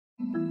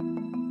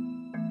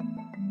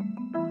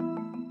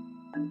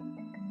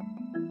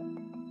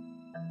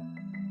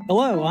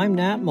Hello, I'm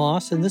Nat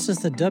Moss, and this is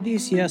the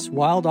WCS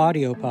Wild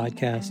Audio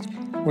Podcast,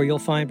 where you'll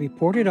find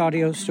reported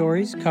audio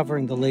stories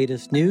covering the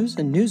latest news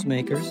and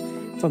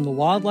newsmakers from the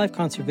Wildlife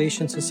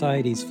Conservation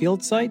Society's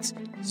field sites,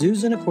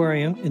 zoos, and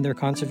aquarium, and their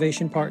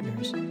conservation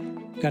partners.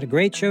 We've got a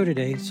great show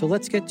today, so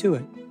let's get to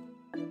it.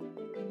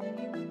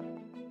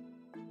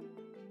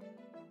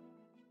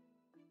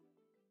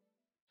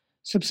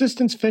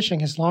 Subsistence fishing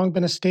has long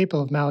been a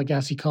staple of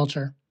Malagasy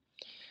culture.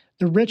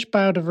 The rich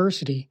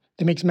biodiversity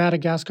that makes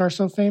Madagascar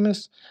so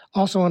famous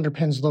also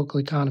underpins local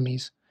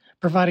economies,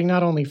 providing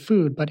not only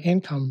food but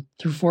income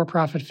through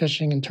for-profit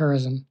fishing and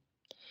tourism.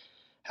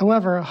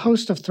 However, a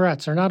host of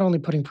threats are not only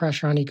putting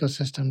pressure on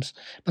ecosystems,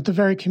 but the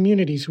very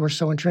communities who are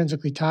so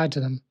intrinsically tied to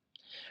them.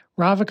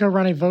 Ravika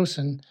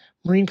Ranevosan,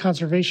 Marine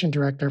Conservation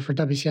Director for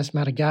WCS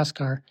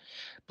Madagascar,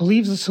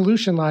 believes the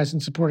solution lies in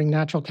supporting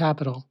natural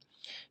capital,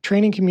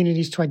 training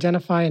communities to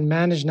identify and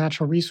manage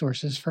natural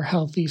resources for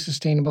healthy,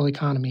 sustainable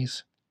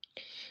economies.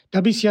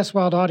 WCS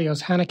Wild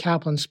Audio's Hannah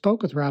Kaplan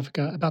spoke with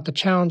Ravika about the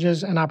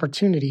challenges and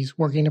opportunities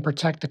working to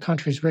protect the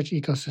country's rich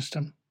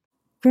ecosystem.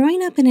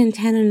 Growing up in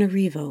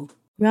Antananarivo,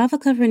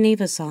 Ravika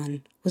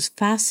Ranevosan was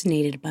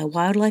fascinated by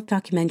wildlife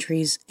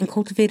documentaries and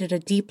cultivated a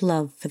deep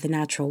love for the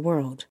natural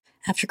world.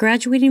 After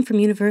graduating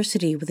from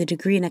university with a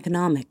degree in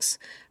economics,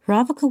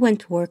 Ravika went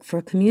to work for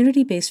a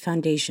community-based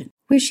foundation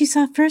where she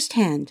saw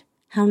firsthand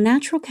how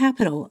natural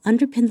capital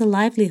underpinned the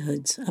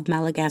livelihoods of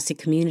Malagasy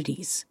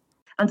communities.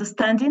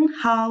 Understanding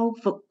how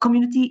the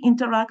community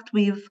interact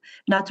with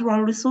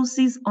natural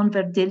resources on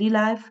their daily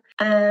life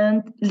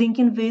and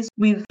linking this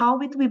with how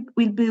it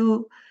will be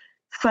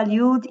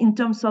valued in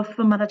terms of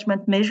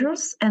management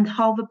measures and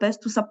how the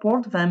best to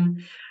support them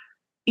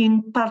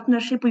in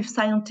partnership with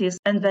scientists.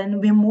 And then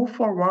we move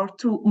forward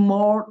to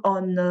more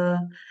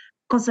on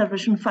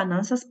conservation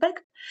finance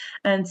aspect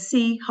and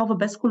see how the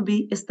best could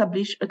be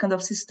establish a kind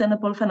of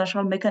sustainable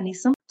financial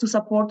mechanism to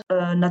support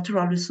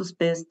natural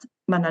resource-based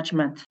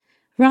management.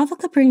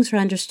 Ravika brings her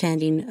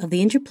understanding of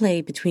the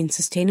interplay between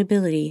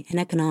sustainability and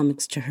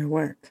economics to her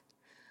work.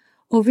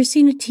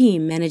 Overseeing a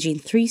team managing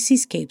 3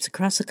 seascapes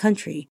across the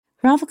country,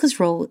 Ravika's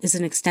role is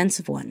an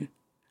extensive one,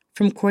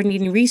 from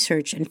coordinating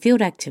research and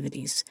field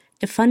activities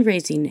to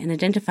fundraising and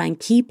identifying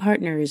key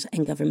partners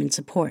and government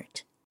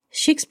support.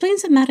 She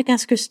explains that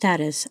Madagascar's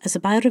status as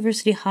a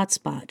biodiversity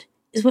hotspot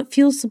is what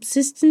fuels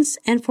subsistence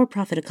and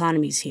for-profit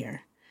economies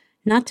here,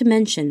 not to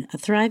mention a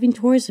thriving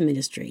tourism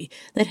industry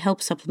that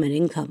helps supplement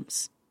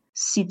incomes.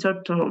 Sea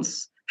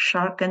turtles,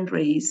 shark and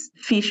rays,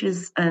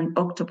 fishes and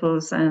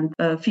octopus and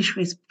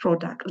fisheries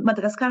products.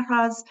 Madagascar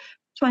has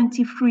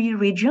 23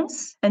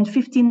 regions and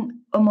 15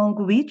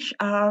 among which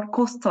are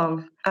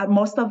coastal.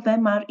 Most of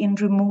them are in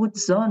remote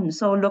zones.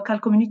 So local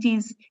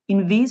communities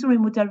in these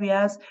remote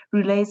areas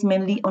rely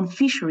mainly on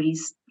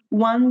fisheries.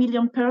 1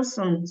 million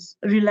persons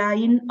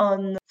relying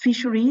on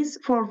fisheries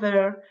for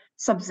their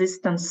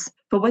subsistence.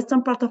 The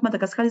western part of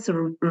Madagascar is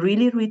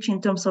really rich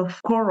in terms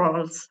of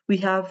corals. We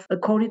have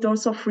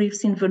corridors of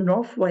reefs in the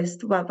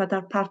northwest that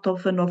are part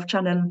of the North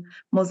Channel,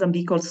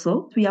 Mozambique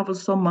also. We have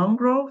also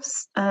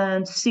mangroves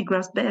and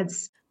seagrass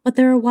beds. But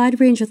there are a wide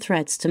range of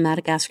threats to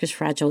Madagascar's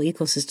fragile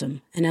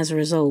ecosystem, and as a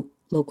result,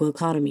 local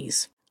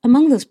economies.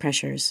 Among those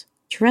pressures,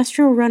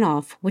 terrestrial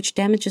runoff, which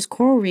damages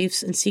coral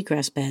reefs and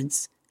seagrass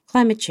beds,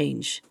 climate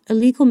change,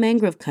 illegal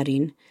mangrove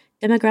cutting,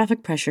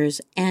 demographic pressures,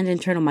 and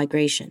internal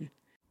migration.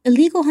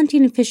 Illegal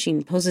hunting and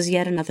fishing poses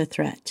yet another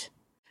threat.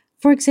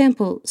 For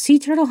example, sea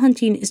turtle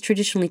hunting is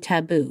traditionally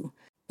taboo,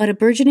 but a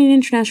burgeoning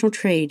international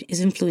trade is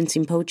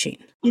influencing poaching.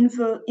 In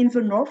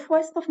the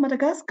northwest of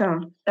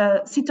Madagascar,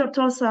 sea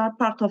turtles are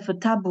part of a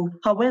taboo.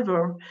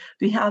 However,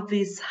 we have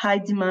this high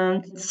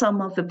demand.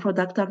 Some of the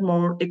products are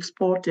more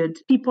exported.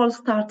 People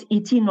start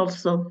eating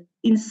also.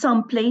 In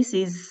some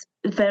places,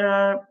 there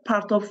are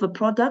part of the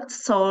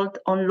products sold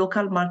on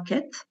local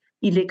market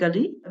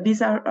illegally.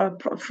 These are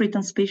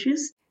threatened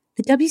species.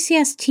 The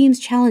WCS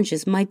team's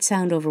challenges might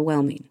sound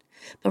overwhelming,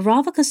 but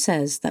Ravika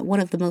says that one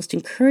of the most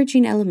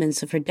encouraging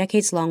elements of her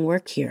decades-long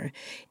work here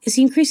is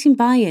the increasing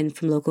buy-in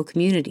from local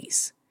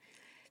communities.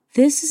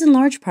 This is in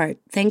large part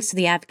thanks to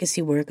the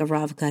advocacy work of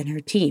Ravika and her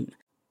team,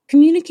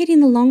 communicating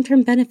the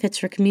long-term benefits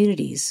for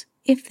communities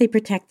if they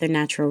protect their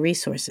natural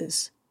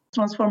resources.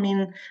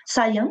 Transforming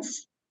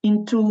science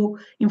into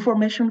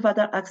information that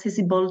are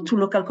accessible to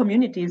local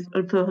communities.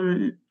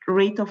 The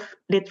rate of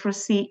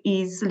literacy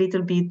is a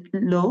little bit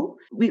low.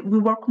 We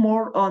work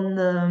more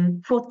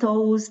on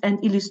photos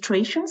and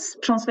illustrations,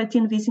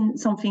 translating this in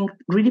something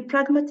really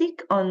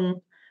pragmatic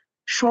on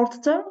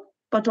short term,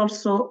 but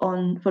also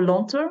on the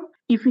long term.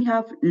 If we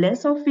have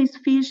less of this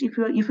fish, if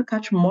we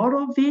catch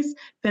more of this,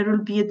 there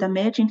will be a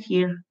damage in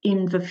here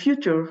in the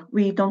future.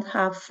 We don't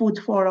have food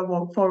for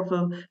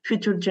the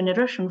future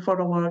generation,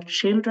 for our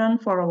children,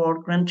 for our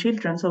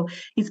grandchildren. So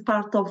it's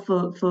part of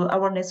the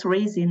awareness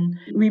raising.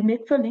 We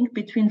make the link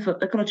between the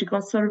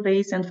ecological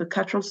surveys and the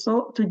catch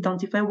also to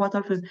identify what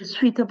are the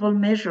suitable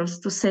measures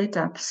to set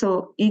up.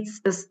 So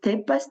it's a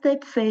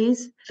step-by-step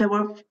phase. They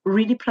were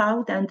really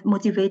proud and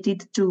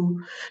motivated to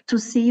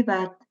see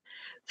that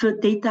the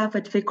data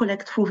that they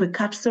collect through the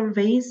catch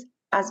surveys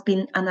has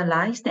been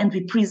analyzed, and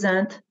we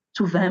present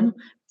to them,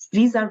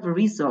 these are the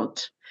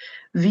results.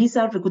 These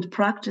are the good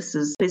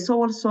practices. They saw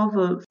also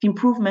the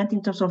improvement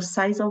in terms of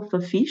size of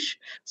the fish.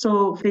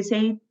 So they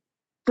say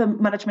the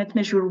management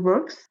measure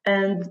works,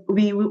 and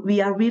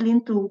we are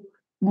willing to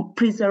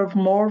preserve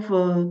more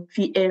of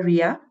the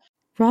area.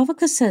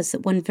 Ravika says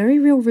that one very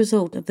real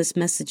result of this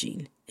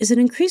messaging is an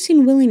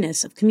increasing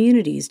willingness of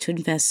communities to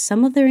invest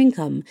some of their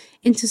income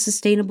into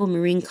sustainable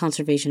marine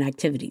conservation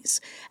activities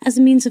as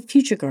a means of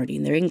future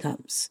guarding their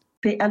incomes.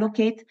 They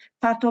allocate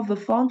part of the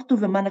fund to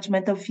the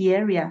management of the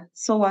area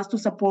so as to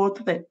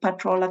support the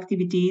patrol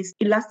activities.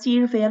 Last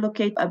year, they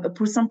allocate a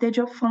percentage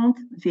of fund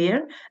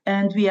there,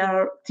 and we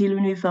are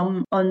dealing with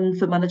them on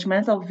the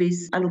management of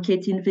this,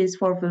 allocating this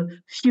for the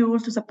fuel,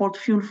 to support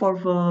fuel for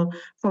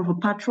the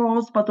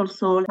patrols, but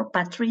also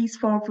batteries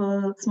for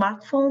the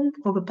smartphone,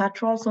 for the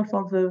patrols, or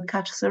for the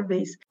catch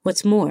surveys.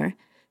 What's more,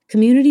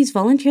 communities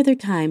volunteer their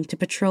time to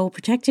patrol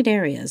protected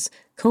areas,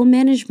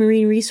 co-manage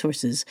marine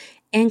resources,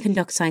 and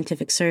conduct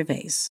scientific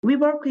surveys. We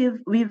work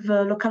with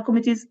local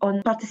communities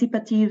on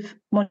participative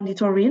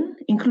monitoring,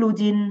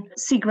 including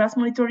seagrass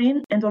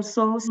monitoring and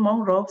also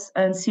mangroves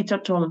and sea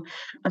turtle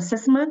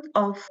assessment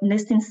of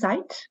nesting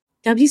site.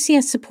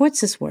 WCS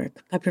supports this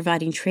work by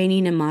providing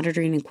training and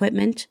monitoring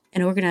equipment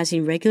and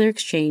organizing regular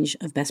exchange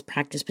of best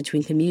practice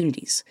between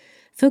communities,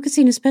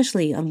 focusing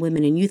especially on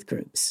women and youth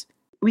groups.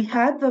 We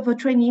had the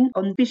training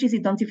on species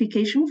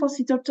identification for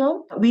sea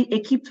turtle. We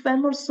equipped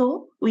them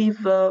also with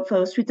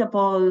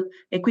suitable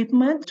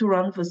equipment to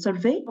run the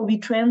survey. We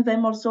trained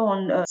them also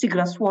on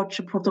seagrass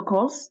watch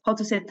protocols, how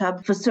to set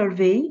up the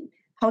survey,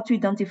 how to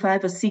identify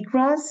the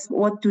seagrass,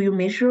 what do you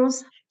measure,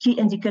 key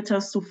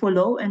indicators to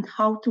follow, and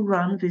how to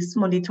run this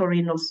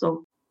monitoring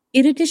also.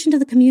 In addition to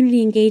the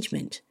community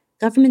engagement,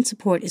 government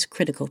support is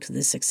critical to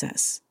this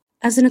success.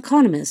 As an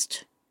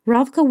economist,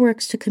 Ravika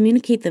works to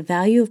communicate the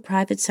value of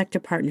private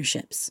sector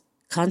partnerships,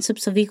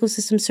 concepts of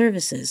ecosystem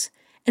services,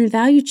 and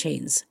value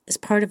chains as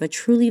part of a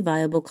truly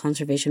viable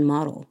conservation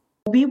model.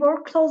 We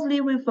work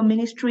closely with the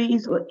ministry.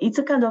 It's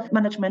a kind of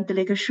management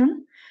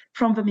delegation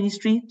from the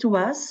ministry to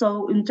us.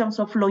 So in terms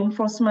of law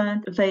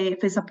enforcement, they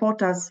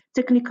support us.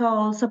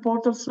 Technical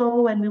support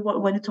also when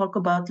we talk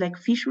about like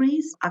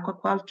fisheries,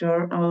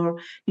 aquaculture, or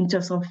in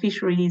terms of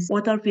fisheries,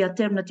 what are the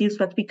alternatives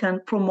that we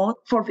can promote?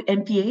 For the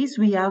MPAs,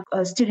 we have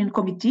a steering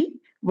committee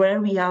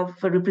where we have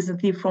a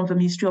representative from the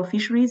Ministry of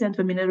Fisheries and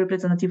the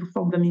representative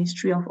from the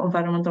Ministry of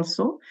Environment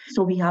also.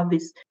 So we have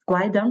this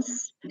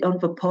guidance on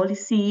the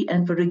policy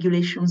and the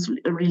regulations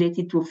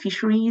related to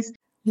fisheries.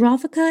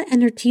 Ravika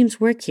and her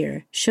team's work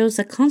here shows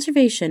that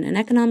conservation and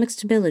economic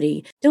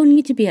stability don't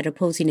need to be at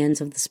opposing ends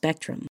of the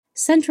spectrum.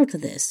 Central to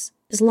this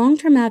is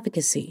long-term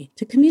advocacy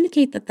to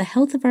communicate that the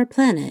health of our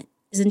planet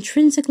is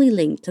intrinsically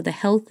linked to the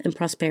health and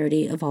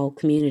prosperity of all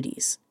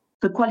communities.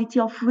 The quality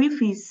of reef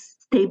is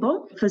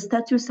stable, the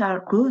status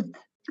are good,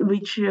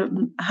 which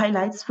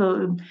highlights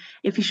the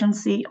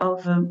efficiency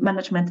of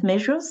management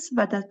measures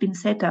that have been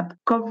set up.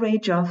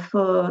 Coverage of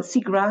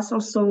seagrass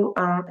also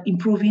are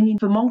improving. In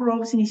the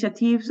mangroves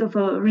initiatives of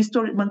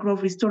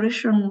mangrove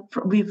restoration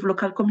with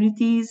local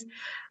communities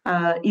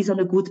is on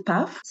a good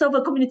path. So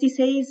the community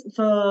says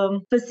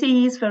the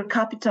sea is their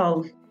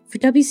capital. For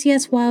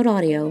WCS Wild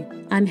Audio,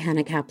 I'm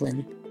Hannah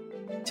Kaplan.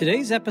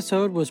 Today's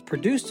episode was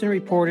produced and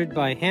reported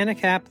by Hannah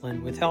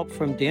Kaplan with help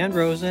from Dan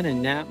Rosen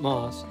and Nat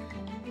Moss.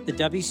 The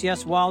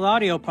WCS Wild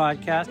Audio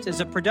Podcast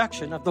is a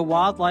production of the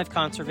Wildlife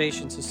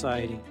Conservation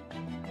Society.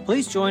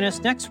 Please join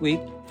us next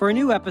week for a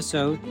new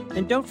episode,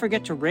 and don't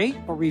forget to rate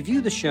or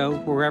review the show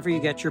wherever you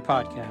get your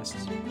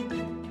podcasts.